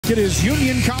It is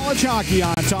Union College hockey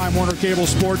on Time Warner Cable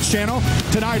Sports Channel.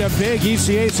 Tonight, a big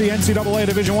ECAC NCAA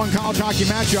Division I college hockey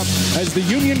matchup as the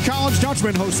Union College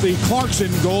Dutchmen host the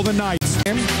Clarkson Golden Knights.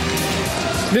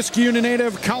 Niskayuna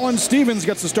native Colin Stevens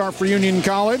gets the start for Union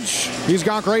College. He's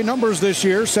got great numbers this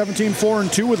year,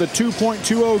 17-4-2 with a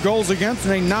 2.20 goals against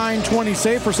and a .920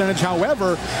 save percentage.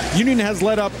 However, Union has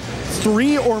let up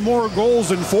 3 or more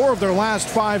goals in 4 of their last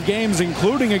 5 games,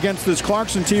 including against this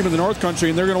Clarkson team in the North Country,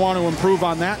 and they're going to want to improve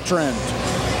on that trend.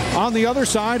 On the other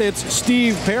side, it's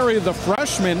Steve Perry, the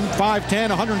freshman, 5'10",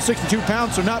 162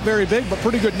 pounds, so not very big, but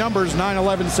pretty good numbers,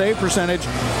 .911 save percentage,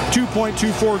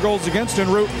 2.24 goals against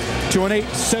en route to an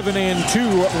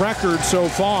 8-7-2 record so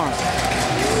far.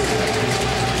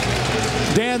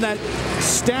 Dan, that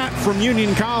stat from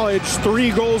Union College,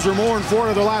 3 goals or more in 4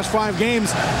 of their last 5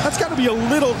 games, that's got to be a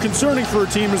little concerning for a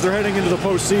team as they're heading into the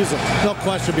postseason. No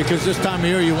question, because this time of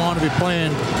year you want to be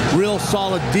playing real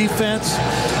solid defense,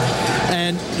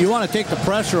 and you want to take the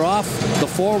pressure off the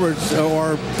forwards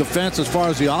or defense as far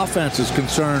as the offense is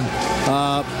concerned.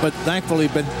 But thankfully,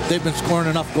 they've been scoring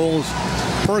enough goals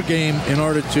per game in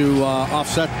order to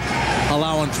offset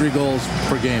allowing 3 goals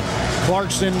per game.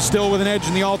 Clarkson still with an edge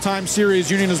in the all-time series.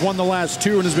 Union has won the last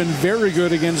 2 and has been very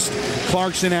good against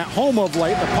Clarkson at home of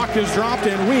late. The puck is dropped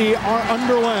and we are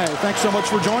underway. Thanks so much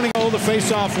for joining. The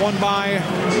face-off won by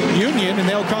Union, and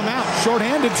they'll come out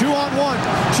shorthanded, 2-on-1.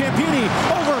 Ciampini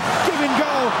over, give and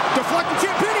go, deflected.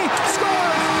 Ciampini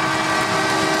scores.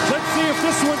 Let's see if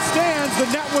this one stands. The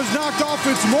net was knocked off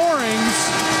its moorings,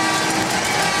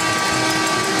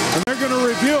 and they're going to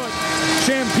review it.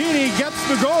 Ciampini gets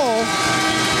the goal.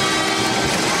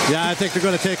 Yeah, I think they're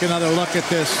going to take another look at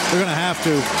this. They're going to have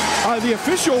to. The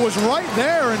official was right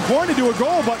there and pointed to a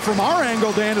goal, but from our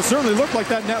angle, Dan, it certainly looked like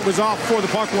that net was off before the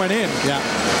puck went in. Yeah.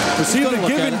 To see the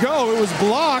give and go, it was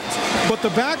blocked, but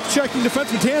the back-checking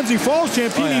defenseman, Tansy Falls,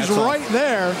 Ciampini's right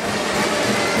there.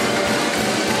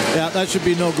 Yeah, that should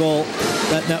be no goal.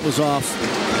 That net was off.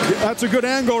 That's a good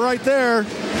angle right there.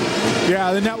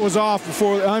 Yeah, the net was off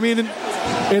before. I mean,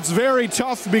 it's very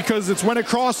tough because it's when it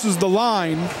crosses the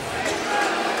line.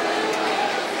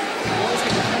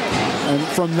 And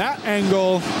from that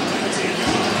angle,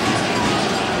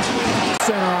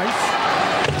 center ice.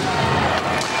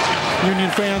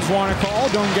 Union fans want to call,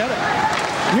 don't get it.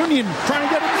 Union trying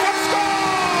to get it.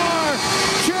 Score!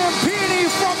 Ciampini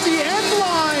from the end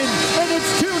line, and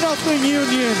it's 2-0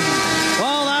 Union.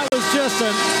 Well, that was just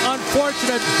an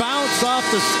unfortunate bounce off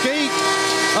the skate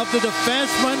of the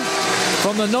defenseman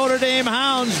from the Notre Dame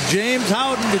Hounds. James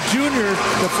Howden, the junior,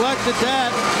 deflected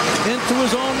that into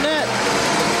his own net.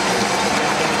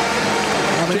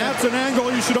 I mean, that's an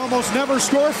angle you should almost never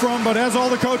score from, but as all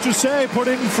the coaches say, put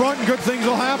it in front and good things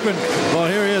will happen. Well,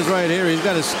 here he is right here. He's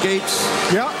got his skates.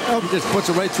 Yeah. He just puts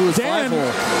it right through his 5-hole.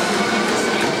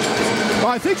 Well,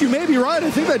 I think you may be right. I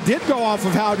think that did go off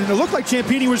of Howden. It looked like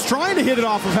Ciampini was trying to hit it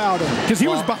off of Howden because he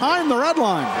was behind the red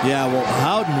line. Yeah, well,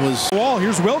 Howden was... Wall.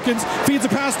 Here's Wilkins. Feeds a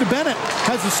pass to Bennett.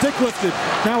 Has the stick lifted.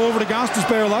 Now over to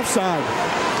Gostisbehere left side.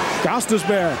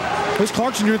 Gostisbehere. This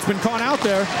Clarkson unit's been caught out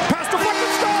there. Pass to Fleck.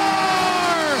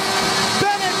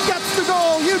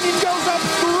 Union goes up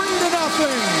 3-0.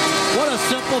 What a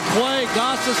simple play.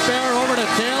 Gostisbehere over to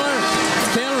Taylor.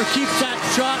 Taylor keeps that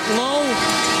shot low.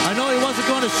 I know he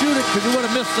wasn't going to shoot it because he would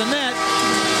have missed the net.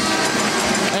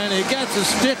 And he gets a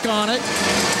stick on it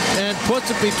and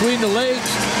puts it between the legs.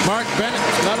 Mark Bennett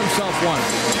got himself one.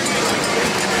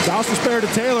 Gostisbehere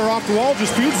to Taylor off the wall,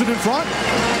 just feeds it in front.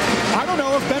 I don't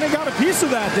know if Bennett got a piece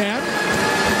of that, Dan.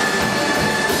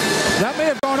 That may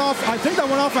have gone off. I think that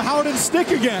went off a Howden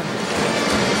stick again.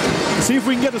 Let's see if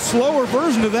we can get a slower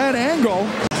version of that angle.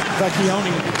 Vecchione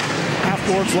half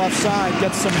towards left side,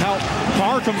 gets some help.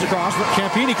 Carr comes across, but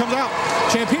Ciampini comes out.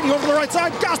 Ciampini over the right side.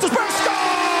 Gostisbehere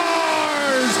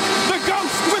scores! The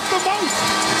Ghost with the most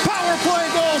power play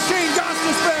goal. Shane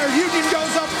Gostisbehere. Union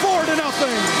goes up 4-0.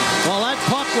 Well, that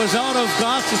puck was out of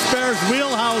Gostisbehere's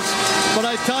wheelhouse, but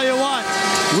I tell you what,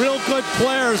 real good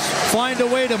players find a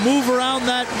way to move around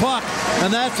that puck,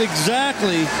 and that's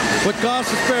exactly what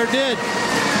Gostisbehere did.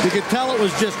 You could tell it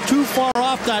was just too far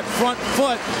off that front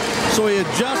foot, so he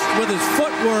adjusts with his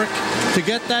footwork to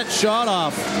get that shot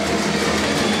off.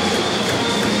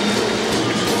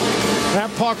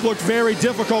 That puck looked very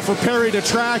difficult for Perry to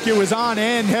track. It was on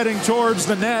end, heading towards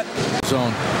the net.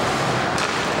 Zone.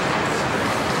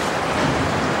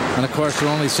 And of course, they're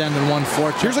only sending one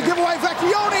fortune. Here's a giveaway.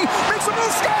 Vecchione makes a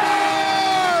move,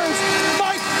 scores!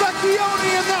 Mike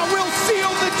Vecchione, and that will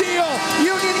seal the deal.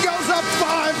 Union goes up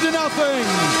 5-0.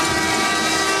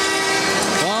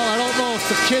 Well, I don't know if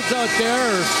the kids out there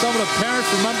or some of the parents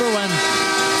remember when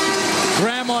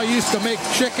Grandma used to make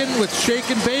chicken with shake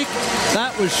and bake.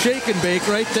 That was shake and bake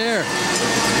right there.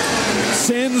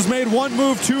 Sins made one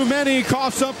move too many,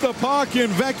 coughs up the puck,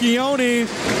 and Vecchione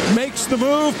makes the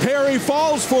move. Perry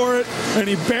falls for it, and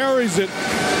he buries it.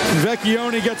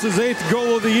 Vecchione gets his 8th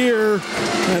goal of the year,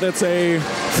 and it's a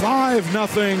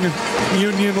 5-0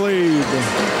 Union lead.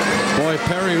 Boy,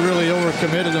 Perry really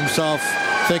overcommitted himself,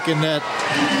 thinking that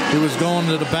he was going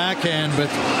to the backhand, but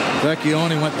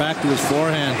Vecchione went back to his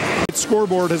forehand.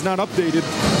 Scoreboard has not updated,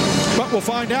 but we'll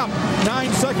find out.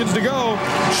 9 seconds to go.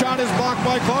 Shot is blocked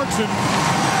by Clarkson.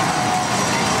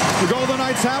 The Golden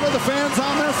Knights have it. The fans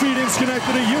on their feet in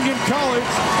Schenectady. Union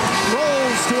College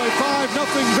rolls to a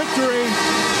 5-0 victory.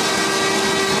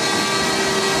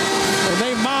 And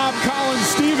they mob Colin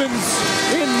Stevens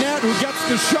in net, who gets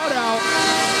the shutout.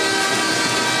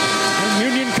 And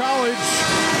Union College,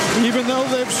 even though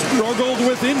they've struggled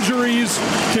with injuries,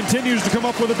 continues to come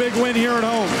up with a big win here at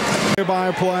home.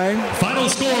 By play. Final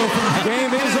score from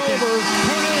game is over.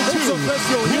 It's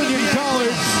official. Union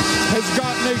College has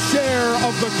gotten a share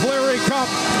of the Clary Cup,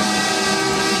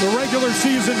 the regular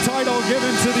season title given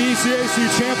to the ECAC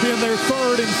champion, their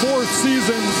 3rd and 4th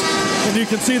seasons. And you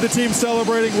can see the team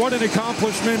celebrating. What an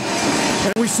accomplishment.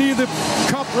 And we see the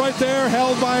cup right there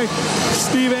held by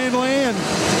Steve Ainley and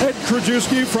Ed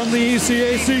Krajewski from the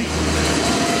ECAC.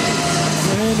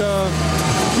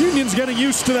 And Union's getting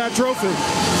used to that trophy.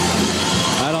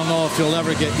 I don't know if you'll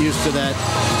ever get used to that.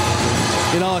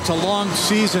 You know, it's a long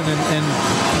season, and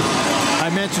I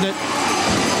mentioned it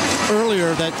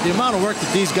earlier that the amount of work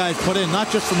that these guys put in, not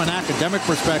just from an academic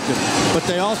perspective, but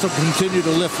they also continue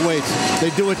to lift weights.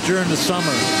 They do it during the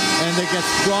summer, and they get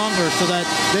stronger so that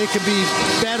they can be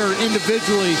better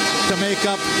individually to make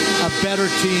up a better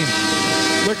team.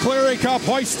 The Clary Cup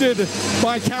hoisted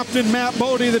by Captain Matt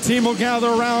Bodie. The team will gather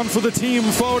around for the team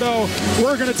photo.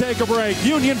 We're going to take a break.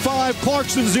 Union 5,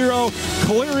 Clarkson 0,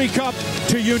 Clary Cup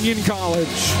to Union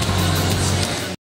College.